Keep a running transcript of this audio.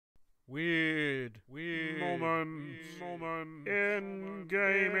weird moments in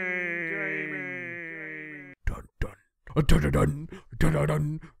gaming. Dun dun dun dun dun dun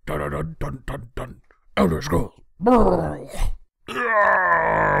dun dun dun dun dun dun. Elder Scrolls.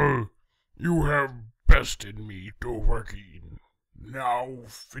 You have bested me, Dovahkiin. Now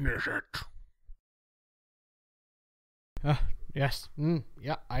finish it. Yes.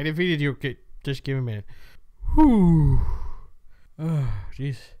 Yeah, I defeated you. Okay, just give me a minute. Whew. Oh,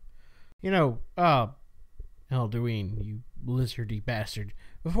 jeez. Alduin, you lizardy bastard.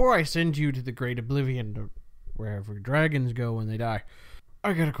 Before I send you to the Great Oblivion, or wherever dragons go when they die,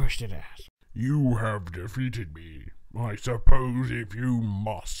 I got a question to ask. You have defeated me. I suppose if you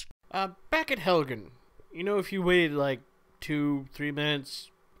must. Back at Helgen, if you waited like 2-3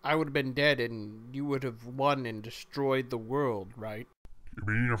 minutes, I would have been dead and you would have won and destroyed the world, right? You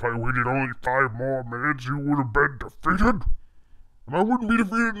mean if I waited only 5 more minutes, you would have been defeated? And I wouldn't be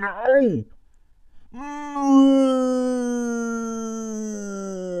defeated now?